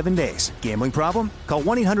expire in 7 days. Gambling problem? Call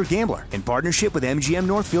 1-800-GAMBLER in partnership with MGM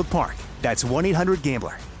Northfield Park. That's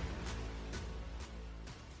 1-800-GAMBLER.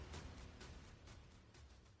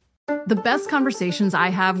 The best conversations I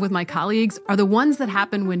have with my colleagues are the ones that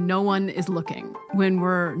happen when no one is looking, when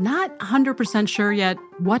we're not 100% sure yet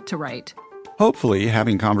what to write. Hopefully,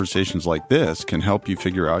 having conversations like this can help you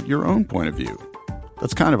figure out your own point of view.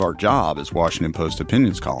 That's kind of our job as Washington Post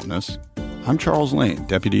opinions columnists. I'm Charles Lane,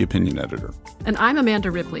 Deputy Opinion Editor. And I'm Amanda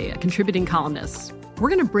Ripley, a contributing columnist. We're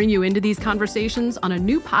going to bring you into these conversations on a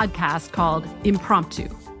new podcast called Impromptu.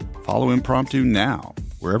 Follow Impromptu now,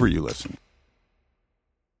 wherever you listen.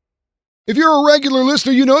 If you're a regular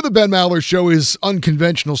listener, you know the Ben Maller Show is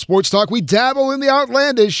unconventional sports talk. We dabble in the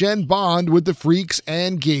outlandish and bond with the freaks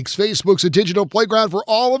and geeks. Facebook's a digital playground for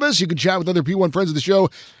all of us. You can chat with other P1 friends of the show.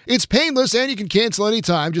 It's painless, and you can cancel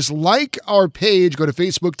anytime. Just like our page. Go to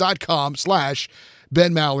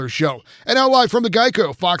facebook.com/Ben Maller Show. And now live from the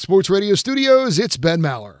Geico Fox Sports Radio studios, it's Ben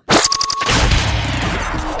Maller.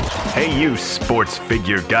 Hey, you sports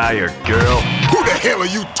figure guy or girl. Who the hell are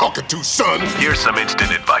you talking to, son? Here's some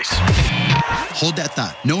instant advice. Hold that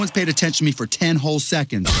thought. No one's paid attention to me for 10 whole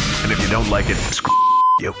seconds. And if you don't like it, screw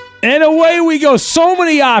you. And away we go. So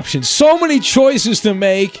many options, so many choices to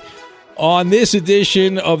make on this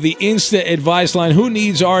edition of the Instant Advice Line. Who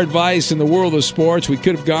needs our advice in the world of sports? We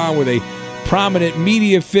could have gone with a prominent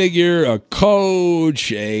media figure, a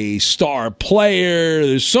coach, a star player.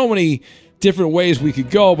 There's so many different ways we could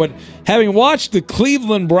go, but having watched the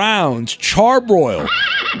Cleveland Browns charbroil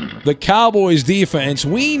the Cowboys defense,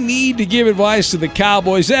 we need to give advice to the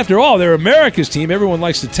Cowboys. After all, they're America's team. Everyone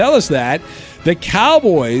likes to tell us that. The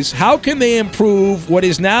Cowboys, how can they improve what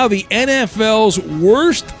is now the NFL's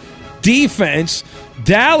worst defense?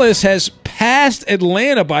 Dallas has passed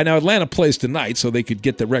Atlanta by now. Atlanta plays tonight, so they could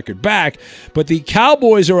get the record back. But the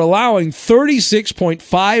Cowboys are allowing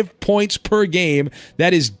 36.5 points per game.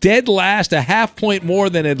 That is dead last, a half point more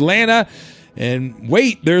than Atlanta. And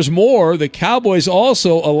wait, there's more. The Cowboys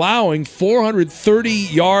also allowing 430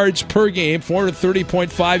 yards per game,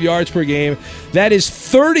 430.5 yards per game. That is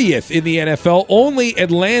 30th in the NFL. Only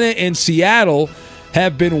Atlanta and Seattle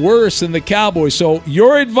have been worse than the Cowboys. So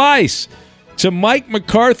your advice to Mike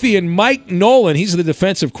McCarthy and Mike Nolan, he's the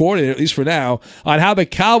defensive coordinator, at least for now, on how the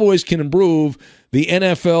Cowboys can improve the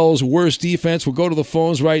NFL's worst defense. We'll go to the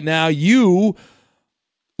phones right now. You,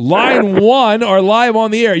 line one, are live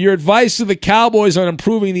on the air. Your advice to the Cowboys on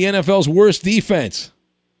improving the NFL's worst defense.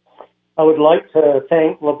 I would like to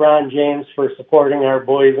thank LeBron James for supporting our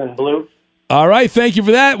boys in blue. All right, thank you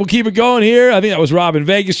for that. We'll keep it going here. I think that was Rob in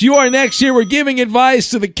Vegas. You are next here. We're giving advice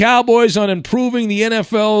to the Cowboys on improving the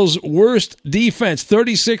NFL's worst defense.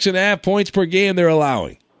 36.5 points per game they're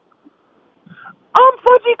allowing. I'm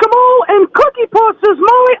Fudgy Kamal, and Cookie Puss is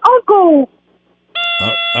my uncle.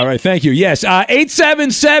 All right, thank you. Yes,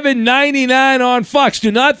 877-99 on Fox.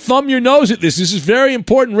 Do not thumb your nose at this. This is very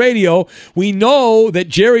important radio. We know that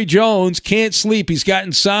Jerry Jones can't sleep. He's got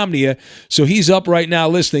insomnia, so he's up right now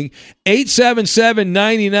listening.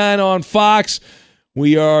 877-99 on Fox.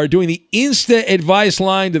 We are doing the instant advice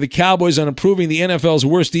line to the Cowboys on improving the NFL's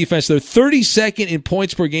worst defense. They're 32nd in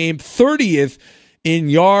points per game, 30th in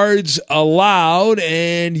yards allowed,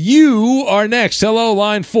 and you are next. Hello,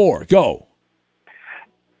 line 4. Go.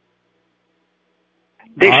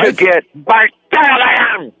 They should get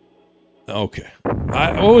Bartolomé. Okay.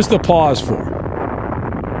 What was the pause for?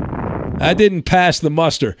 I didn't pass the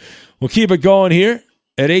muster. We'll keep it going here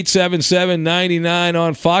at 877-99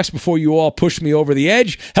 on Fox before you all push me over the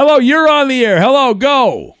edge. Hello, you're on the air. Hello,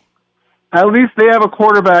 go. At least they have a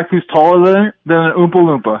quarterback who's taller than an Oompa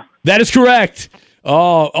Loompa. That is correct.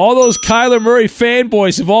 Oh, all those Kyler Murray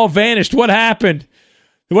fanboys have all vanished. What happened?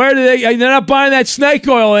 Where did they? They're not buying that snake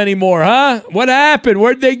oil anymore, huh? What happened?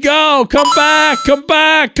 Where'd they go? Come back! Come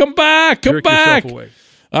back! Come back! Come back! All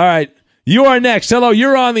right, you are next. Hello,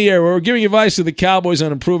 you're on the air. We're giving advice to the Cowboys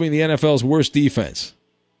on improving the NFL's worst defense.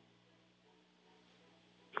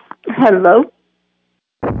 Hello.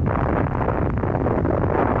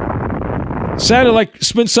 Sounded like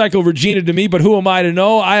Spin Cycle Regina to me, but who am I to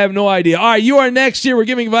know? I have no idea. All right, you are next here. We're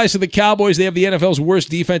giving advice to the Cowboys. They have the NFL's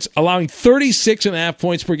worst defense, allowing 36.5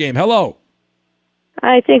 points per game. Hello.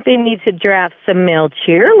 I think they need to draft some male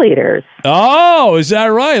cheerleaders. Oh, is that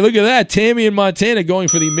right? Look at that. Tammy in Montana going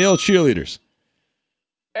for the male cheerleaders.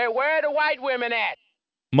 Hey, where are the white women at?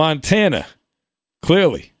 Montana,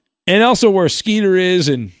 clearly. And also where Skeeter is,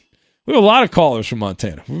 and we have a lot of callers from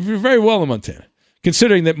Montana. We're very well in Montana,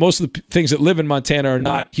 considering that most of the things that live in Montana are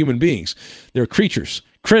not human beings. They're creatures,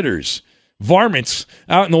 critters, varmints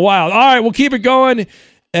out in the wild. All right, we'll keep it going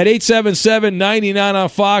at 877-99 on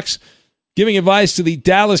Fox, giving advice to the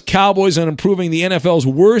Dallas Cowboys on improving the NFL's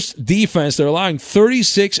worst defense. They're allowing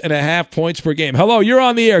 36.5 points per game. Hello, you're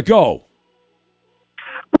on the air. Go.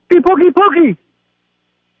 Pokey.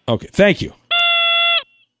 Okay, thank you.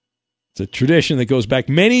 It's a tradition that goes back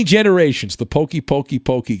many generations, the pokey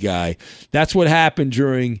guy. That's what happened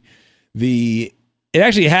during it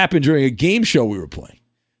actually happened during a game show we were playing.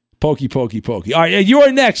 Pokey. All right, you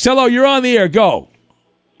are next. Hello, you're on the air. Go.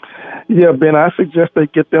 Yeah, Ben, I suggest they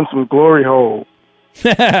get them some glory hole.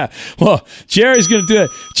 Well, Jerry's going to do that.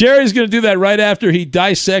 Jerry's going to do that right after he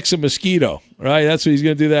dissects a mosquito, right? That's what he's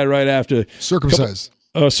going to do that right after. Circumcise.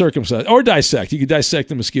 Circumcise. Or dissect. You can dissect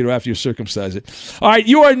the mosquito after you circumcise it. All right,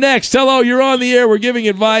 you are next. Hello, you're on the air. We're giving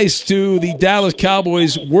advice to the Dallas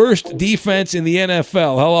Cowboys' worst defense in the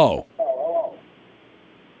NFL. Hello.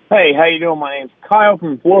 Hey, how you doing? My name's Kyle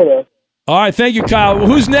from Florida. All right, thank you, Kyle. Well,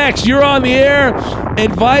 who's next? You're on the air.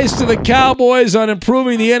 Advice to the Cowboys on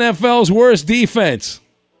improving the NFL's worst defense.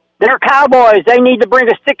 They're Cowboys. They need to bring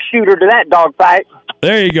a six shooter to that dogfight.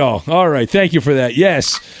 There you go. All right, thank you for that.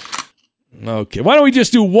 Yes. Okay. Why don't we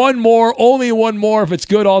just do one more? Only one more. If it's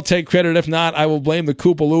good, I'll take credit. If not, I will blame the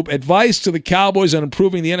Koopa Loop. Advice to the Cowboys on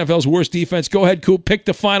improving the NFL's worst defense. Go ahead, Coop. Pick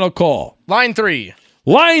the final call. Line 3.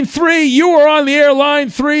 Line 3. You are on the air. Line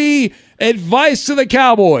 3. Advice to the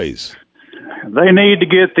Cowboys. They need to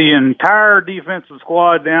get the entire defensive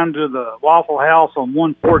squad down to the Waffle House on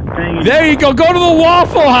 114. There you go. Go to the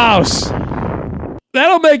Waffle House.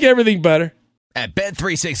 That'll make everything better. At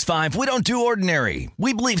Bet365, we don't do ordinary.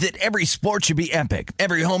 We believe that every sport should be epic.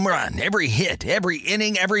 Every home run, every hit, every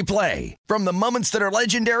inning, every play. From the moments that are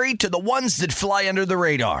legendary to the ones that fly under the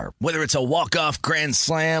radar. Whether it's a walk-off grand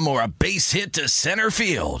slam or a base hit to center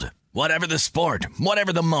field. Whatever the sport,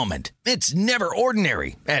 whatever the moment, it's never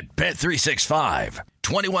ordinary at Bet365.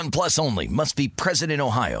 21 plus only. Must be present in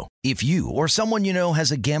Ohio. If you or someone you know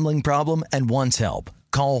has a gambling problem and wants help,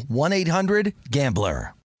 call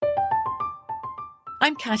 1-800-GAMBLER.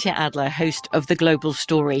 I'm Katya Adler, host of The Global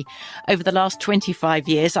Story. Over the last 25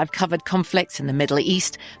 years, I've covered conflicts in the Middle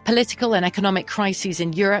East, political and economic crises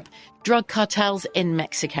in Europe, drug cartels in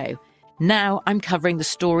Mexico. Now I'm covering the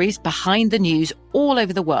stories behind the news all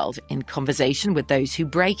over the world in conversation with those who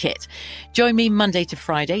break it. Join me Monday to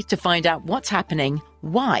Friday to find out what's happening,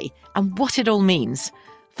 why, and what it all means.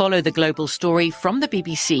 Follow The Global Story from the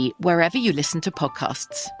BBC wherever you listen to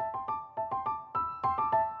podcasts.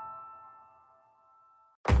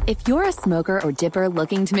 If you're a smoker or dipper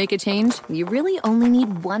looking to make a change, you really only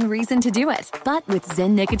need one reason to do it. But with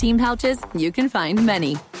Zyn nicotine pouches, you can find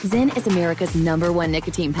many. Zyn is America's #1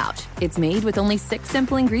 nicotine pouch. It's made with only 6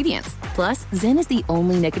 simple ingredients. Plus, Zyn is the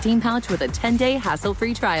only nicotine pouch with a 10-day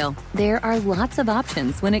hassle-free trial. There are lots of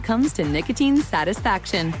options when it comes to nicotine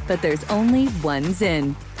satisfaction, but there's only one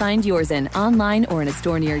Zyn. Find your Zyn online or in a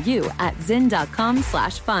store near you at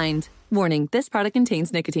zyn.com/find. Warning, this product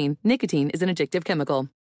contains nicotine. Nicotine is an addictive chemical.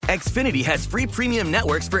 Xfinity has free premium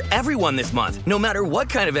networks for everyone this month, no matter what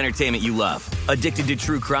kind of entertainment you love. Addicted to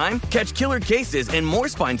true crime? Catch killer cases and more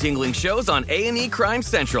spine-tingling shows on A&E Crime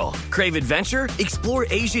Central. Crave adventure? Explore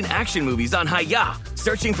Asian action movies on Hi-Ya.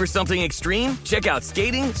 Searching for something extreme? Check out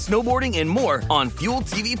skating, snowboarding, and more on Fuel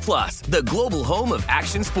TV Plus, the global home of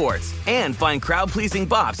action sports. And find crowd-pleasing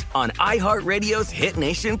bops on iHeartRadio's Hit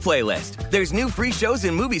Nation playlist. There's new free shows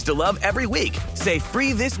and movies to love every week. Say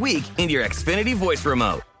free this week in your Xfinity voice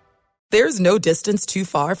remote. There's no distance too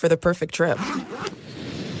far for the perfect trip.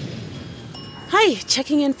 Hi,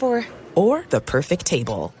 checking in for... Or the perfect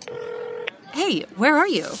table. Hey, where are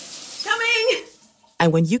you? Coming!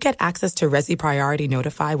 And when you get access to Resi Priority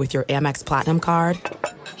Notify with your Amex Platinum card...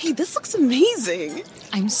 Hey, this looks amazing.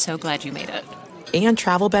 I'm so glad you made it. And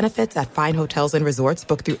travel benefits at fine hotels and resorts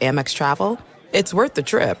booked through Amex Travel, it's worth the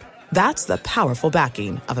trip. That's the powerful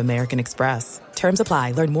backing of American Express. Terms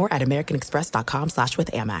apply. Learn more at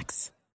americanexpress.com/withAmex.